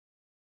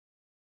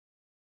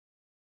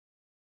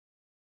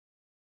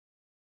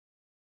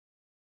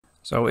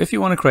So if you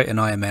want to create an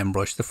IMM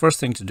brush, the first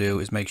thing to do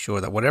is make sure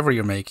that whatever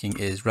you're making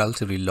is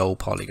relatively low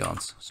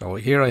polygons. So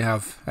here I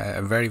have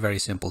a very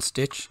simple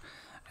stitch,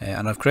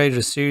 and I've created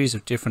a series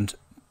of different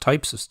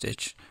types of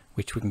stitch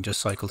which we can just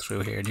cycle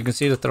through here. And you can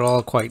see that they're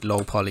all quite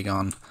low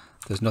polygon.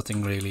 There's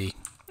nothing really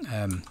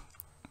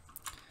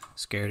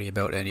scary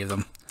about any of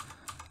them.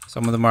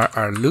 Some of them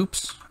are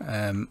loops,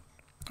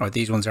 or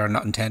these ones are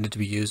not intended to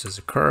be used as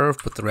a curve,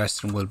 but the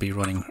rest of them will be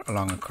running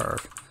along a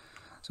curve.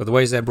 So the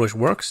way ZBrush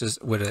works is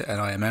with an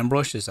IMM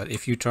brush is that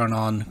if you turn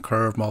on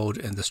curve mode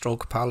in the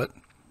stroke palette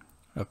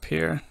up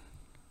here,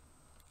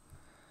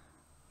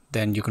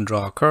 then you can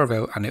draw a curve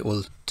out and it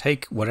will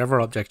take whatever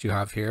object you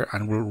have here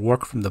and will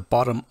work from the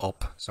bottom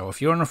up. So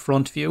if you're in a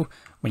front view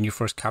when you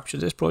first capture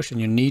this brush,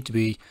 and you need to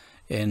be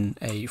in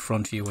a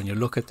front view when you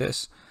look at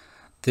this,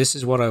 this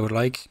is what I would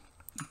like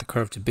the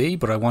curve to be,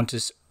 but I want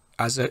this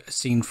as a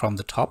seen from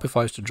the top. If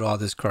I was to draw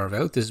this curve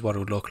out, this is what it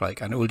would look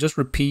like, and it will just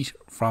repeat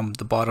from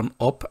the bottom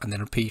up and then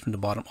repeat from the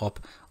bottom up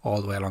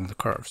all the way along the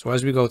curve. So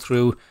as we go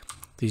through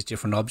these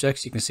different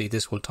objects, you can see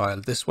this will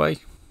tile this way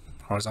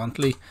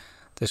horizontally,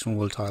 this one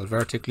will tile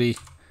vertically,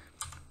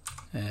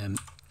 and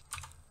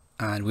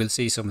we'll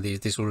see some of these.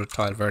 This will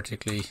tile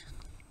vertically,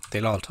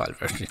 they'll all tile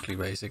vertically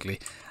basically.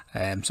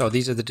 So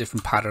these are the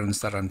different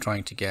patterns that I'm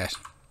trying to get.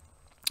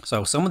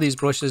 So some of these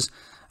brushes,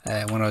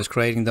 when I was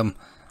creating them,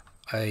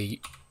 I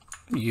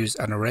used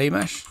an array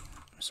mesh.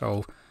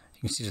 So you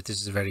can see that this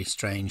is a very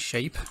strange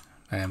shape,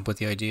 but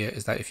the idea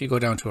is that if you go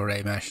down to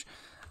array mesh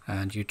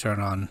and you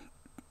turn on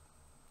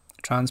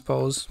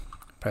transpose,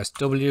 press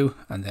W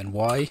and then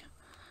Y.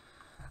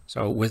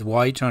 So with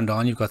Y turned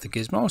on, you've got the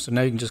gizmo. So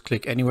now you can just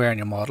click anywhere in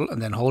your model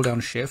and then hold down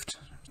shift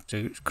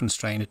to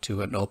constrain it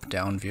to an up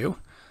down view.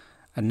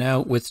 And now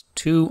with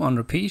 2 on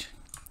repeat,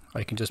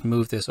 I can just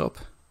move this up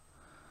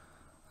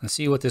and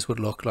see what this would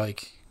look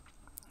like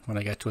when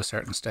I get to a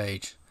certain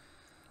stage.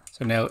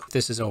 So now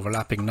this is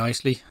overlapping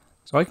nicely.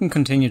 So I can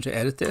continue to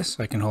edit this.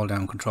 I can hold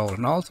down Control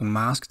and Alt and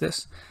mask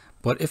this.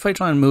 But if I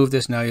try and move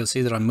this now, you'll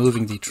see that I'm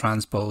moving the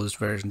transposed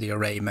version, the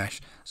array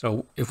mesh.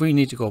 So if we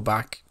need to go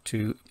back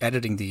to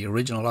editing the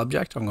original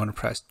object, I'm going to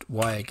press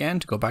Y again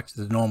to go back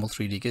to the normal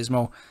 3D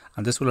gizmo.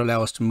 And this will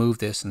allow us to move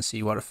this and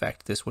see what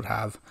effect this would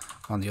have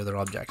on the other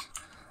object.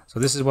 So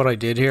this is what I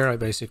did here. I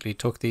basically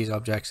took these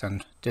objects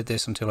and did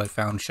this until I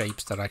found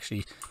shapes that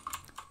actually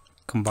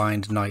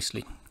combined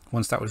nicely.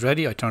 Once that was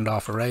ready, I turned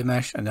off array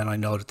mesh, and then I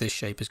know that this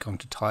shape is going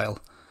to tile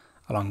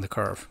along the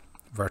curve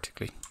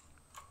vertically.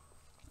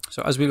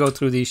 So as we go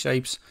through these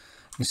shapes,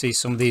 you can see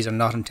some of these are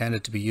not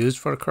intended to be used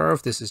for a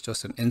curve. This is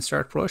just an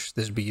insert brush.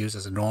 This would be used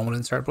as a normal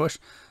insert brush.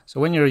 So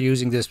when you're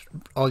using this,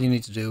 all you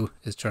need to do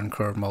is turn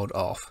curve mode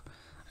off,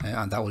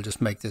 and that will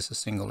just make this a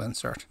single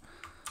insert.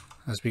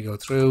 As we go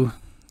through,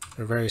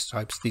 there are various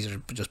types. These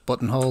are just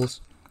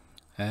buttonholes,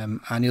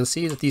 and you'll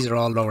see that these are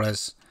all low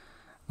res,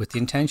 with the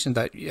intention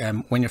that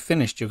when you're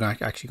finished, you're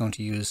actually going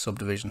to use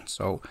subdivision.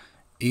 So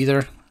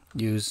either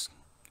use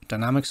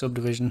dynamic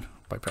subdivision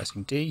by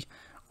pressing D,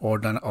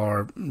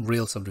 or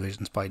real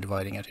subdivisions by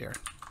dividing it here.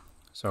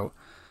 So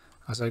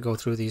as I go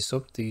through these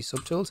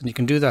subtools, and you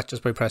can do that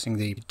just by pressing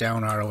the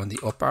down arrow and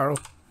the up arrow.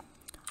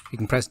 You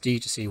can press D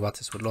to see what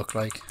this would look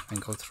like and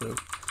go through.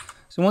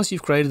 So once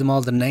you've created them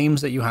all, the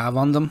names that you have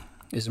on them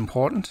is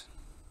important.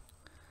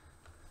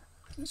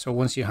 So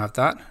once you have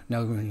that,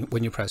 now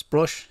when you press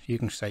brush, you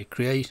can say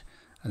create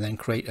and then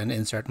create an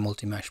insert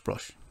multi-mesh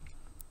brush.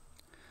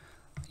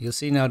 You'll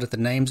see now that the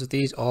names of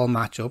these all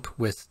match up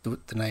with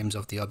the names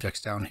of the objects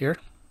down here.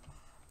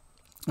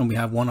 And we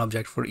have one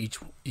object for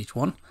each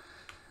one.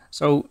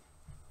 So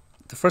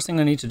the first thing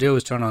I need to do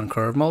is turn on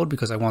curve mode,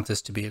 because I want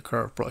this to be a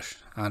curve brush.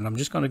 And I'm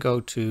just going to go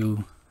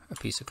to a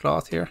piece of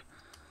cloth here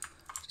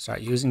to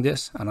start using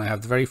this. And I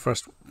have the very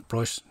first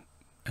brush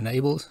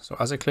enabled. So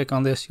as I click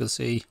on this, you'll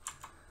see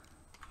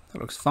that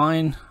looks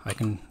fine. I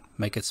can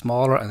make it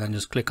smaller and then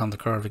just click on the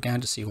curve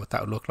again to see what that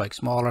would look like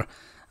smaller.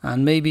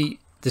 And maybe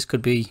this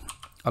could be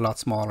a lot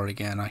smaller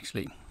again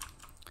actually.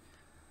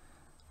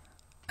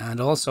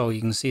 And also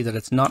you can see that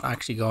it's not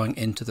actually going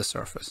into the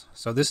surface.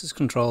 So this is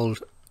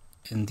controlled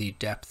in the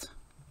depth.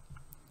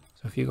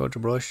 So if you go to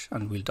brush,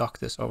 and we'll dock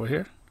this over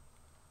here,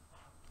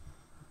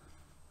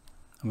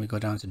 and we go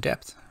down to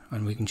depth,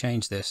 and we can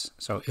change this.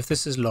 So if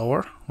this is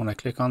lower, when I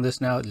click on this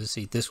now, you'll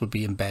see this will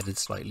be embedded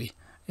slightly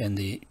in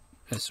the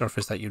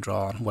surface that you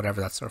draw on, whatever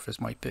that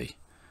surface might be.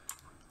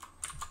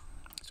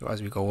 So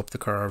as we go up the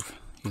curve,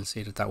 you'll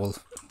see that that will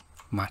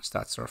match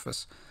that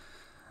surface.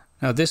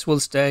 Now this will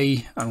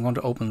stay. I'm going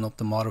to open up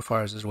the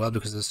modifiers as well,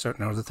 because there's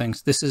certain other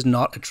things. This is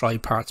not a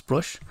tri-parts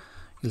brush.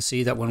 You'll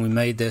see that when we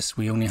made this,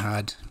 we only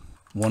had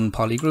one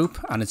poly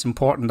group, and it's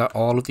important that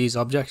all of these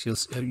objects,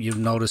 you'll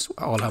notice,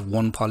 all have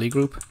one poly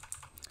group,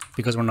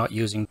 because we're not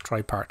using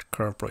tri-part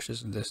curve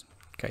brushes in this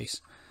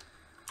case.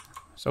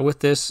 So with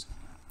this,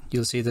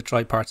 you'll see the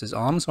tri-parts is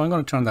on, so I'm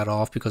going to turn that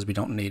off because we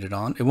don't need it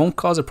on. It won't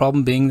cause a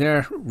problem being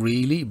there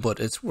really, but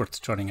it's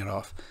worth turning it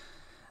off.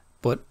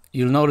 But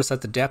you'll notice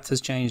that the depth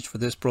has changed for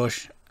this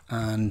brush,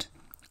 and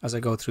as I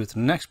go through to the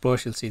next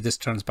brush, you'll see this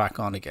turns back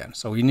on again.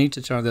 So we need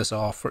to turn this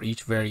off for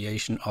each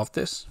variation of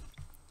this.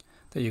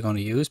 that you're going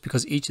to use,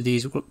 because each of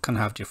these can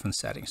have different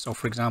settings. So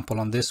for example,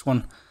 on this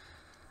one,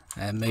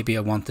 maybe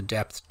I want the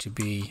depth to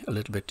be a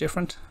little bit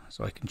different,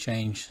 so I can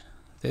change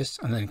this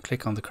and then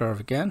click on the curve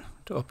again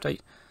to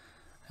update.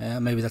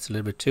 Maybe that's a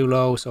little bit too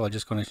low, so I'm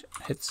just going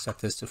to set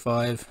this to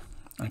 5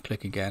 and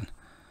click again.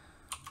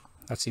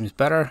 That seems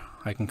better.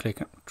 I can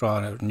click, draw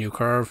a new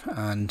curve,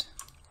 and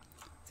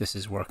this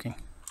is working.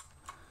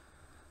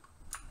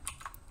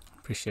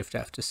 Press Shift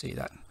F to see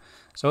that.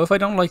 So if I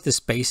don't like the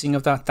spacing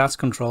of that, that's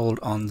controlled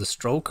on the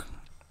stroke.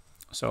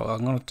 So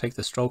I'm going to take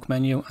the stroke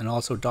menu and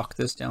also dock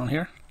this down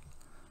here.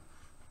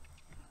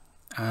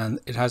 And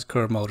it has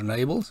curve mode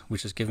enabled,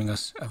 which is giving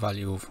us a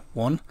value of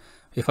 1.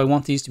 If I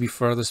want these to be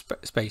further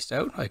spaced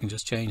out, I can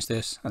just change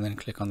this and then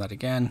click on that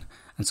again.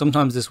 And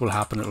sometimes this will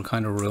happen, it will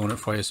kind of ruin it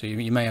for you, so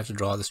you may have to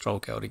draw the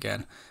stroke out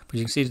again. But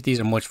you can see that these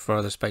are much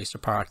further spaced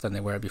apart than they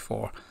were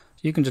before.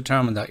 So you can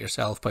determine that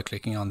yourself by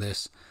clicking on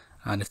this,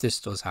 and if this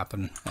does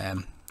happen,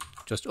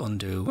 just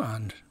undo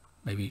and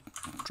maybe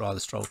draw the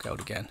stroke out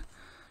again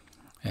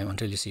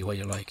until you see what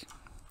you like.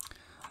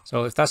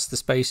 So if that's the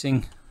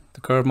spacing,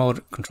 the curve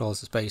mode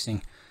controls the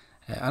spacing.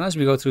 And as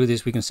we go through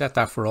this, we can set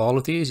that for all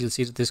of these. You'll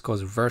see that this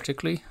goes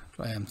vertically,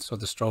 so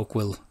the stroke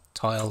will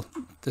tile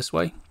this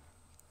way.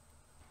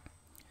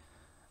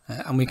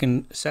 And we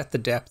can set the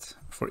depth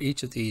for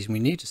each of these. We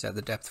need to set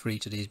the depth for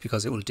each of these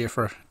because it will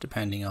differ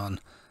depending on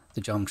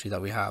the geometry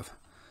that we have.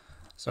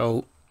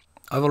 So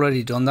I've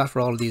already done that for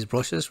all of these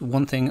brushes.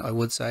 One thing I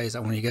would say is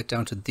that when you get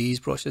down to these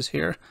brushes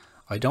here,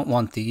 I don't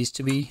want these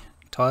to be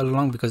tiled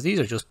along because these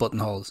are just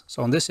buttonholes.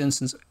 So in this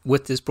instance,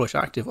 with this brush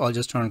active, I'll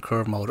just turn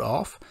curve mode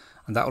off,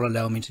 and that will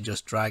allow me to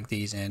just drag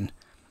these in,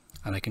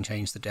 and I can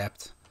change the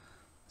depth.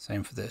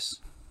 Same for this.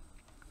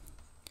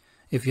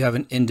 If you have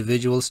an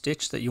individual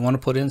stitch that you want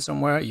to put in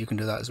somewhere, you can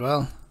do that as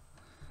well.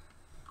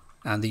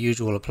 And the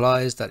usual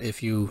applies, that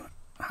if you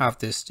have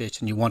this stitch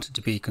and you want it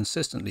to be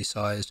consistently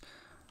sized,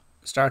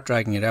 start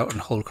dragging it out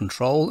and hold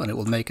control, and it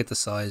will make it the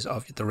size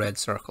of the red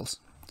circles.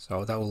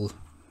 So that will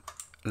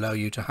allow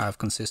you to have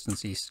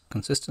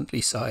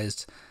consistently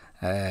sized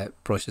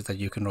brushes that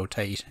you can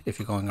rotate if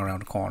you're going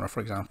around a corner, for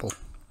example.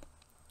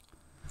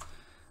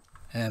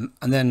 And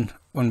then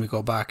when we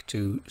go back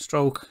to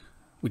stroke,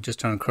 we just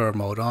turn curve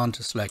mode on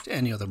to select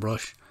any other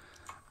brush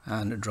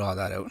and draw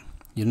that out.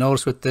 You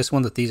notice with this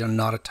one that these are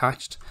not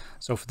attached.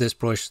 So for this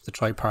brush, the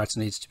tri parts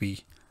needs to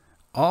be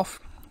off,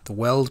 the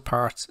weld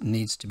parts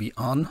needs to be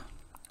on.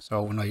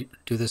 So when I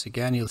do this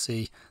again, you'll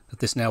see that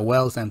this now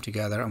welds them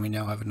together, and we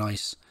now have a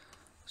nice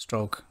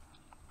stroke,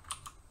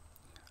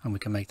 and we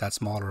can make that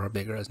smaller or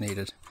bigger as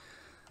needed.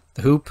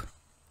 The hoop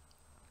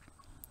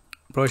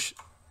brush,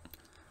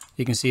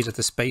 you can see that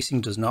the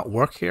spacing does not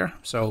work here.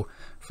 So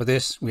for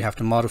this, we have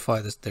to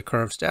modify the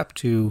curve step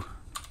to,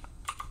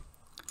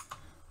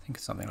 I think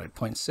it's something like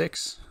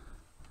 0.6.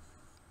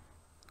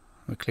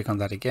 We click on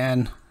that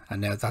again,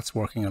 and now that's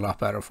working a lot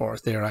better for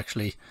us. There,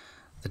 actually,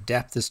 the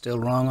depth is still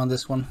wrong on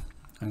this one.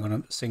 I'm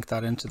going to sink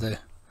that into the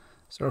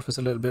surface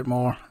a little bit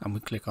more, and we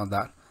click on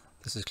that.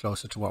 This is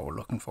closer to what we're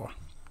looking for.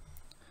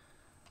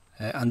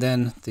 And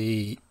then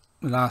the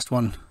last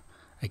one,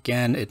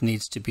 again, it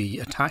needs to be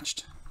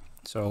attached.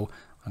 So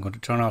I'm going to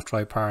turn off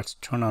tri parts,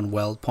 turn on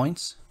weld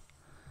points.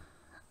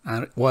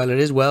 And while it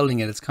is welding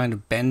it, it's kind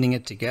of bending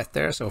it to get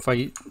there. So if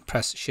I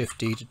press Shift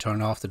D to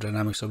turn off the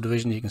dynamic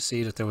subdivision, you can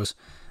see that there was,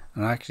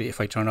 and actually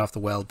if I turn off the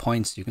weld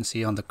points, you can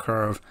see on the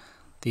curve,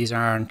 these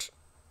aren't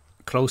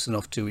close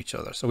enough to each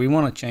other. So we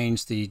want to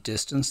change the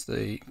distance,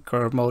 the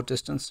curve mode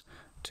distance,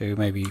 to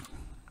maybe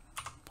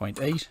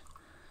 0.8,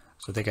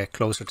 so they get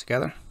closer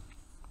together.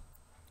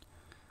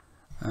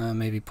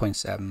 Maybe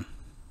 0.7.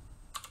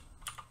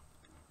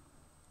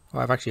 Oh,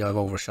 I've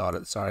overshot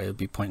it, sorry, it would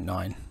be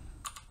 0.9.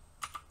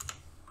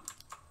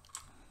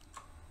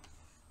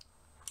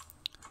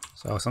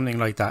 So something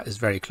like that is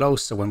very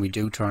close, so when we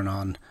do turn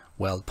on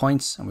weld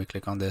points and we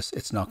click on this,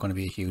 it's not going to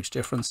be a huge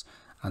difference,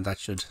 and that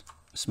should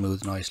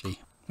smooth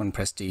nicely when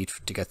press D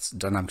to get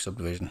dynamic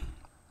subdivision.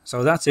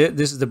 So that's it.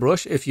 This is the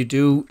brush. If you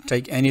do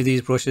take any of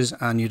these brushes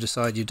and you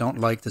decide you don't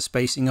like the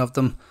spacing of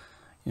them,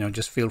 you know,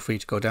 just feel free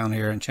to go down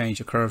here and change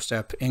your curve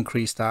step,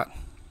 increase that.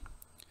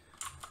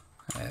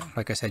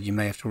 Like I said, you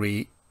may have to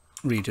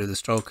redo the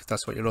stroke if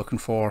that's what you're looking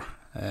for.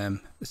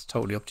 It's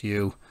totally up to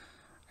you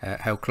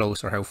how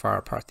close or how far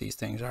apart these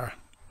things are.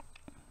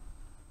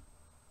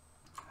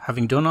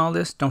 Having done all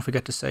this, don't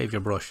forget to save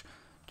your brush.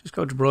 Just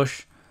go to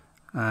brush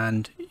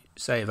and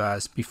save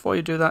as. Before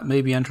you do that,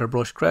 maybe enter a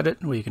brush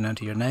credit where you can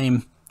enter your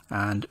name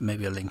and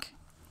maybe a link,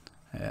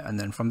 and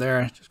then from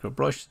there just go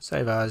brush,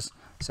 save as,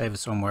 save it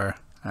somewhere,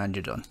 and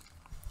you're done.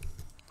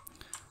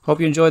 Hope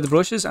you enjoyed the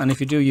brushes, and if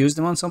you do use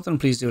them on something,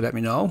 please do let me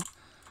know.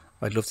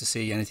 I'd love to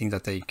see anything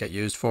that they get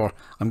used for.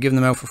 I'm giving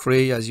them out for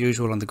free as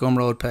usual on the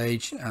Gumroad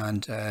page,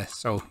 and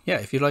so yeah,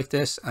 if you like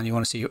this and you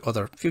want to see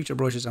other future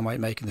brushes I might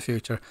make in the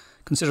future,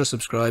 consider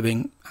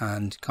subscribing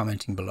and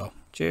commenting below.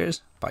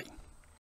 Cheers, bye.